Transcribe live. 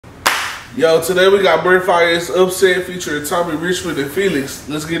Yo, today we got Brent Faiyaz Upset featuring Tommy Richman and Felix.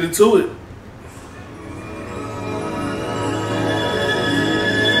 Let's get into it.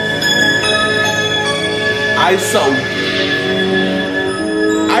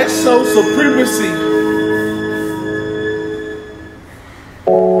 ISO supremacy.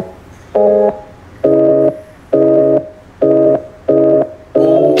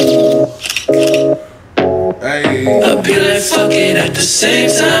 I be like fuck it at the same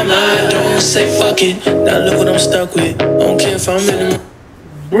time I don't say fuck it. Now look what I'm stuck with. Don't care if I'm in the...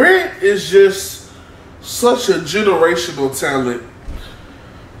 Brent is just such a generational talent.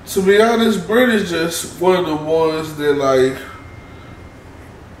 To be honest, Brent is just one of the ones that, like,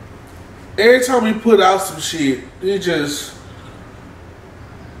 every time he put out some shit, he does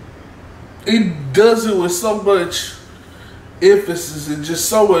it with so much emphasis and just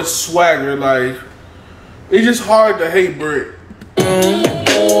so much swagger. Like, it's just hard to hate Brent.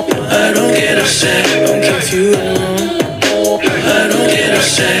 I don't get upset, don't care if you I don't get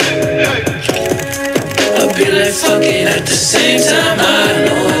upset. I be like fuck it at the same time I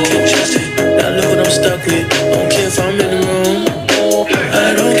know I can't trust it. Now look what I'm stuck with. Don't care if I'm in the room.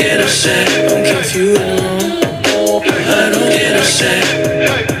 I don't get upset, don't care if you I don't get upset.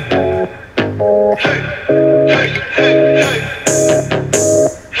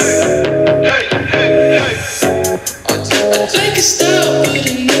 Take a stop, but I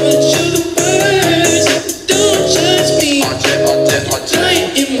know that you're the worst. Don't judge me. I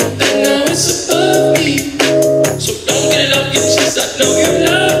ain't in my thing, now it's above me. So don't get it off your chest, I know you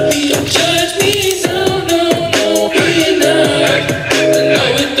love me. Don't judge me, no, be enough. I know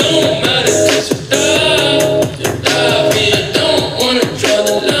it don't matter, cause you love me. I don't wanna draw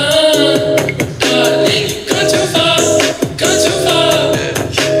the line. Darling, you gone too far, you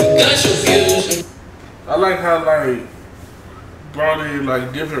got your views. I like how, like, brought in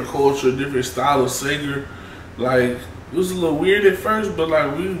like different culture, different style of singer. Like, it was a little weird at first, but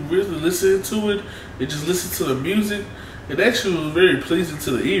like we really listened to it and just listened to the music. It actually was very pleasing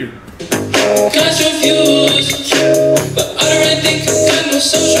to the ear. Got your views, but I don't really think you got no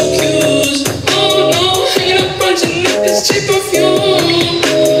social cues. Oh no, hanging up bunch of niggas, cheap perfume.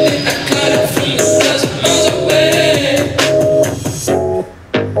 I got it from 1,000 miles away.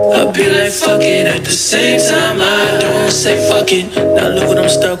 I be like fuck it at the same time I don't say fuck it. Now look what I'm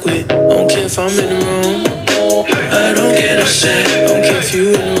stuck with. Don't care if I'm in the room. I don't get upset. Don't care if you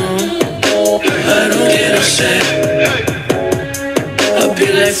in the room. I don't get upset. I be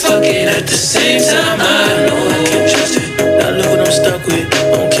like fuck it at the same time I know I can't trust it. Now look what I'm stuck with.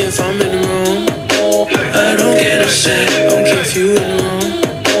 Don't care if I'm in the room. I don't get upset. Don't care if you in the room.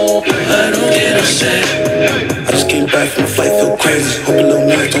 I don't get upset. I just came back from a flight, feel crazy. Hope a little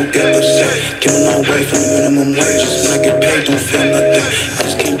man don't get upset. Give a long way from the minimum wages. When I get paid, don't feel nothing. I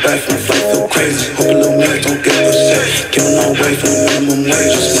just came back from a flight, feel crazy. Hope a little man don't get upset. Give a long way from the minimum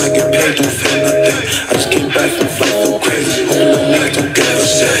wages. When I get paid, don't feel nothing. I just came back from a flight, feel crazy. Hope a little man don't get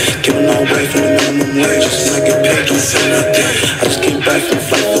upset. Give a long way from the minimum wages. When I get paid, don't feel nothing. I just came back from a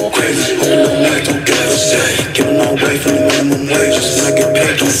flight, feel crazy. Hope a little man don't get upset. Give a long way from the minimum wages. When I get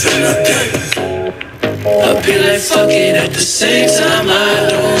paid, don't feel nothing. I be like fuck it at the same time I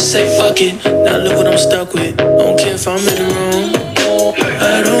don't say fuck it. Now look what I'm stuck with. Don't care if I'm in the room.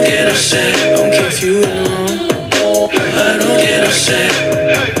 I don't get upset. Don't care if you in the room. I don't get upset.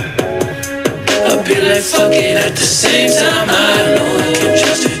 I be like fuck it at the same time I know I can't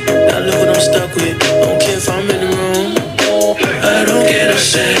trust it. Now look what I'm stuck with. Don't care if I'm in the room. I don't get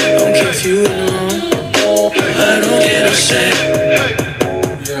upset. Don't care if you in the room. I don't get upset.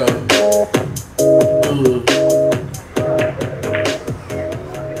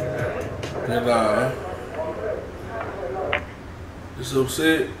 And it's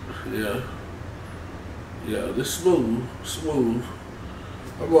upset. Yeah, this smooth.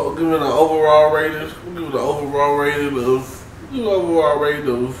 I'm gonna give it an overall rating. I'm gonna give it an overall rating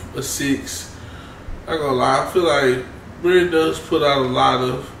of a 6. I ain't gonna lie, I feel like Brent does put out a lot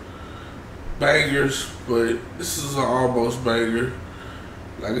of bangers, but this is an almost banger.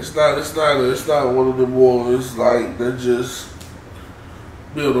 Like, it's not one of them ones like that just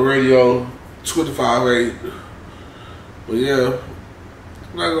be on the radio 25/8. But yeah,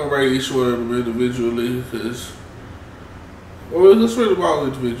 I'm not gonna rate each one of them individually because, well, let's rate them all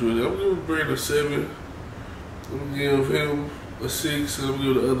individually. I'm gonna give Brent a 7. I'm gonna give him a 6, and I'm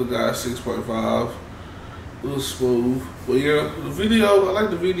gonna give the other guy a 6.5. It was smooth. But yeah, the video, I like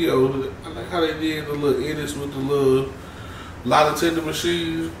the video. I like how they did the little edits with the little Latto tender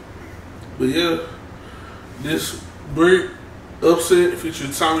machines. But yeah, this Brent Upset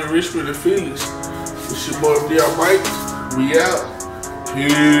featuring Tommy Richman and Felix. It's your boy DR Mike. We out.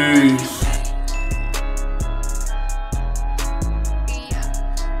 Peace.